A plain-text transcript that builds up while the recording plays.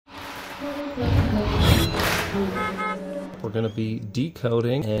We're going to be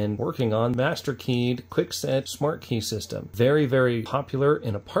decoding and working on master keyed Kwikset Smart Key system. Very, very popular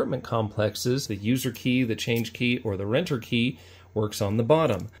in apartment complexes. The user key, the change key, or the renter key works on the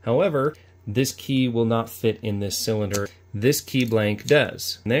bottom. However, this key will not fit in this cylinder. This key blank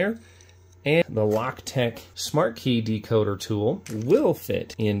does. There. And the LockTech SmartKey Decoder tool will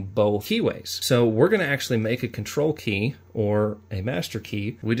fit in both keyways. So we're going to actually make a control key or a master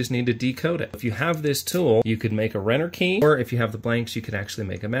key. We just need to decode it. If you have this tool, you could make a renter key, or if you have the blanks, you could actually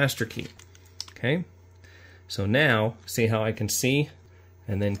make a master key. Okay? So now, see how I can see?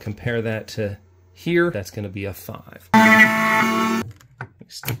 And then compare that to here. That's going to be a 5.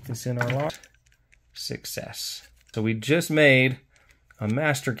 Stick this in our lock. Success. So we just made a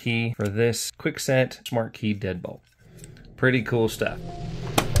master key for this Kwikset SmartKey deadbolt. Pretty cool stuff.